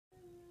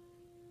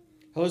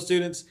Hello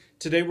students,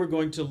 today we're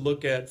going to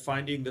look at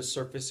finding the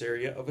surface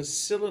area of a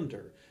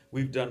cylinder.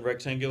 We've done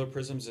rectangular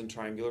prisms and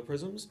triangular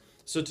prisms,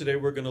 so today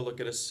we're going to look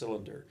at a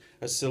cylinder.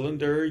 A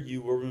cylinder,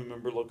 you will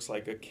remember, looks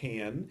like a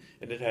can,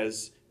 and it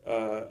has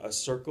a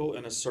circle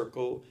and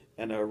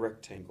a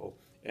rectangle.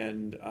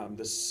 And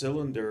the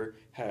cylinder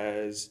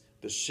has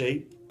the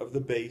shape of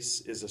the base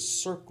is a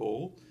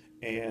circle,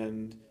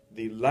 and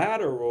the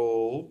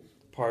lateral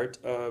part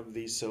of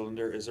the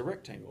cylinder is a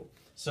rectangle.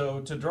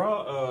 So to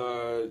draw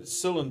a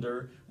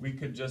cylinder, we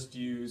could just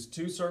use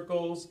two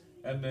circles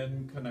and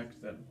then connect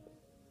them.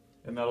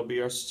 And that'll be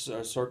our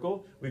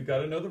circle. We've got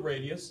to know the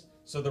radius.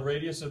 So the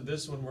radius of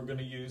this one we're going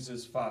to use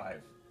is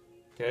 5.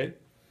 Okay?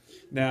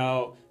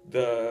 Now,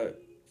 the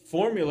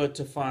formula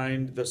to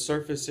find the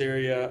surface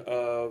area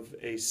of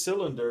a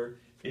cylinder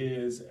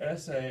is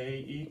SA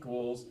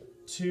equals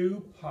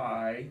 2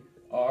 pi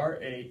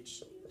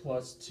RH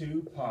plus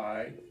 2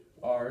 pi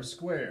r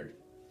squared.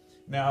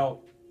 Now,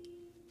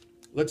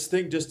 let's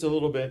think just a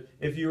little bit.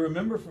 If you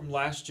remember from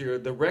last year,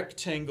 the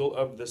rectangle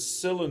of the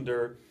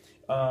cylinder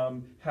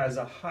has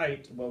a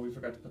height, well, we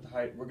forgot to put the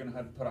height, we're going to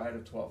have to put a height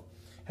of 12.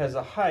 Has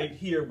a height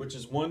here, which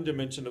is one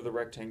dimension of the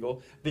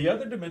rectangle. The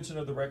other dimension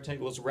of the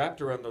rectangle is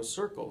wrapped around those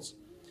circles.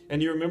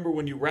 And you remember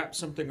when you wrap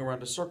something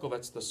around a circle,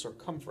 that's the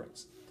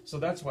circumference. So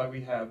that's why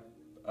we have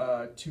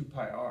 2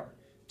 pi r.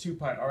 2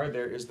 pi r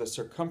there is the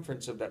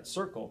circumference of that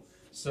circle.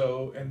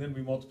 So, and then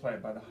we multiply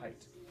it by the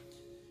height.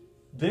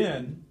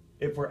 Then,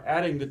 if we're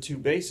adding the two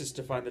bases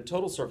to find the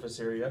total surface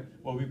area,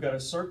 well, we've got a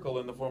circle,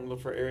 and the formula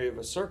for area of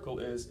a circle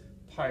is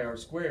pi r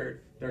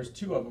squared. There's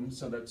two of them,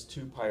 so that's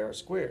 2 pi r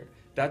squared.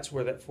 That's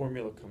where that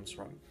formula comes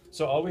from.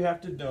 So all we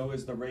have to know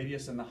is the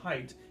radius and the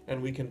height,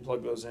 and we can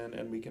plug those in,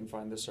 and we can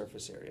find the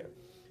surface area.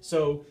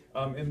 So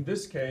in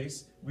this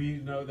case, we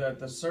know that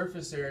the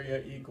surface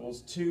area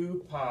equals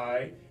 2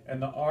 pi,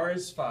 and the r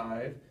is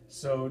 5,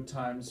 so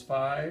times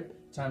 5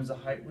 times the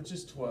height, which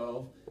is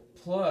 12,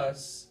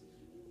 plus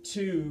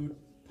 2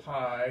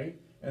 pi,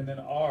 and then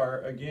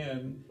r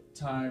again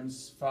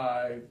times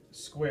 5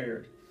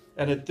 squared.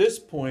 And at this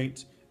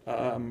point,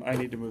 I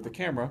need to move the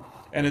camera,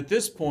 and at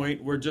this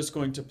point we're just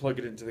going to plug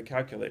it into the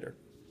calculator.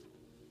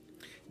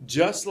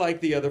 Just like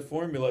the other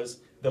formulas,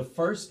 the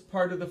first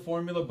part of the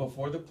formula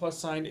before the plus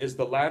sign is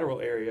the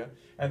lateral area,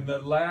 and the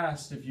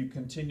last, if you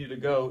continue to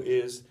go,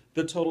 is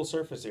the total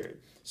surface area.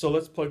 So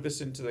let's plug this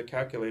into the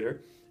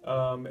calculator,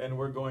 and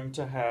we're going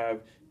to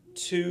have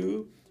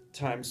 2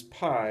 times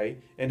pi,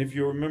 and if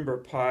you remember,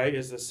 pi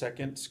is the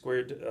second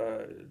squared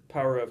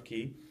power of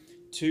key,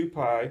 2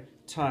 pi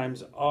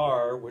times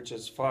r, which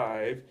is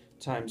 5,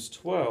 times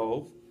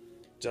 12,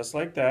 just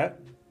like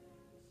that.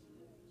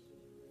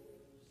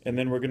 And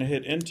then we're going to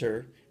hit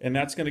enter, and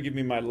that's going to give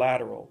me my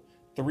lateral,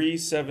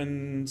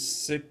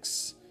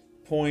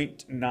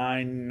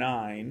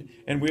 376.99,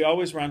 and we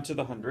always round to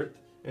the hundredth,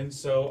 and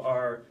so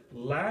our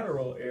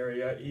lateral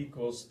area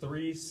equals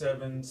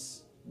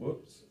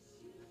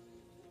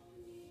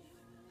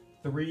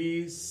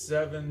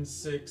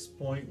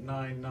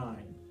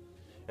 376.99.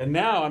 And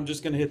now I'm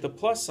just going to hit the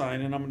plus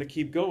sign, and I'm going to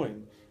keep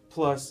going.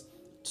 Plus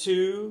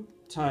 2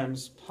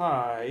 times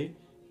pi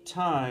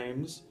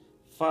times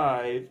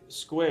 5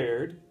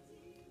 squared.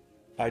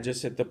 I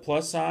just hit the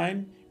plus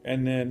sign,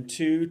 and then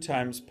 2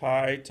 times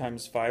pi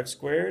times 5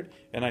 squared,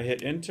 and I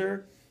hit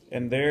enter,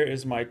 and there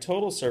is my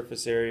total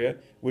surface area,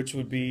 which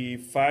would be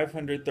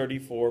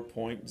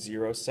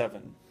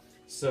 534.07.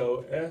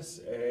 So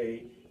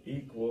SA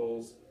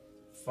equals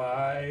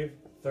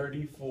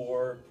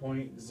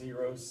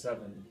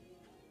 534.07.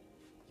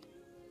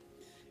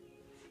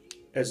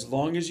 As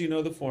long as you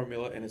know the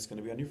formula, and it's going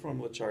to be on your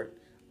formula chart,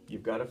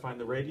 you've got to find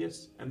the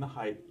radius and the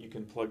height. You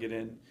can plug it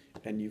in,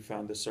 and you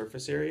found the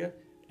surface area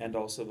and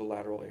also the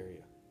lateral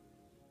area.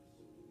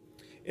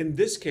 In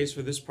this case,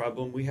 for this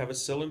problem, we have a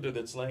cylinder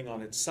that's laying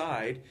on its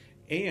side,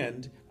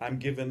 and I'm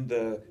given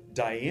the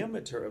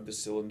diameter of the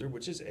cylinder,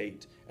 which is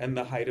 8, and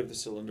the height of the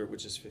cylinder,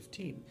 which is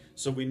 15.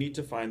 So we need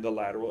to find the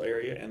lateral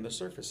area and the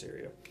surface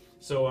area.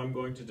 So I'm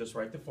going to just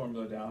write the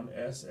formula down.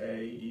 SA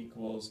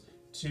equals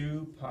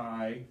 2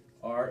 pi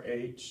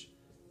RH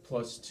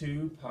plus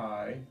 2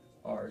 pi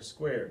r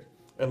squared.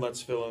 And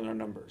let's fill in our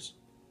numbers.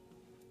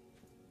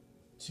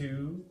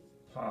 2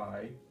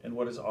 pi, and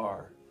what is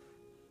r?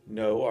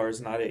 No, r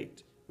is not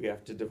 8. We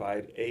have to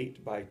divide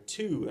 8 by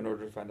 2 in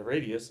order to find the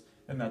radius,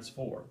 and that's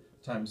 4.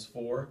 Times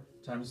 4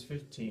 times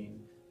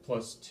 15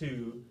 plus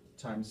 2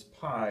 times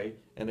pi,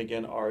 and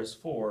again r is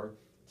 4,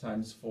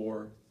 times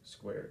 4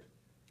 squared.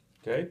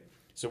 Okay,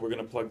 so we're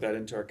going to plug that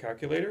into our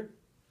calculator.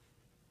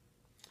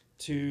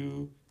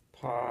 2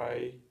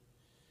 pi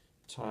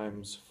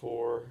times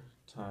 4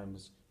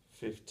 times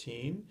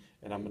 15,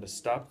 and I'm going to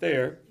stop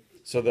there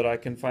so that I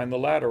can find the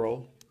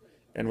lateral,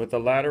 and with the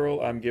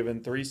lateral I'm given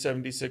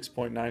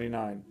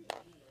 376.99.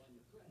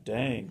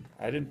 Dang,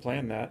 I didn't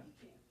plan that.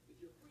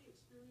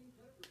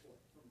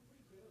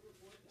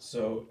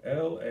 So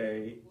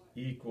LA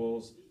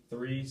equals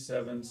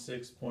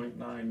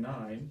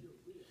 376.99,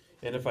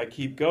 and if I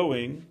keep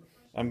going,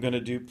 I'm going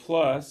to do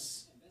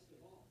plus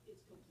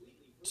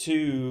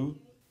 2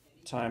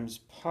 times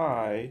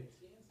pi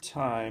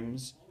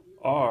times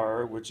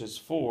r, which is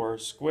 4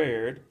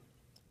 squared,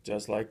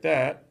 just like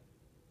that.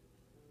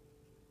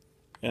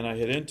 And I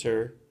hit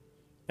enter,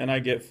 and I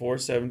get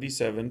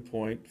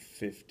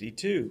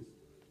 477.52.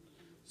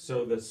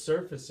 So the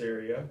surface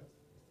area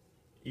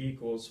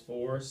equals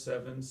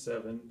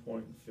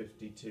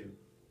 477.52.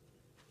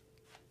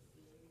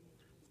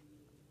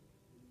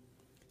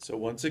 So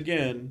once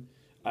again,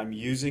 I'm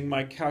using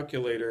my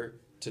calculator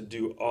to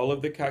do all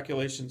of the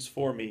calculations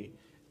for me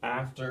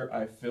after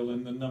I fill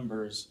in the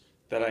numbers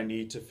that I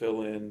need to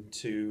fill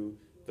into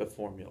the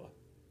formula.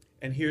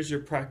 And here's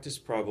your practice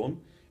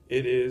problem.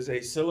 It is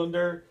a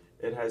cylinder.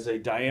 It has a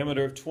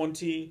diameter of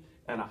 20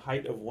 and a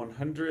height of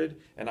 100,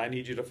 and I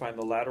need you to find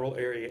the lateral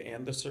area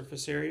and the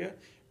surface area.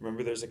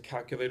 Remember, there's a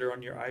calculator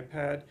on your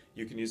iPad.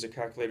 You can use a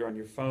calculator on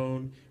your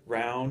phone.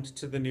 Round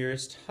to the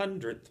nearest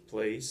hundredth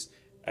place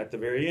at the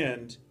very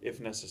end if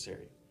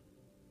necessary.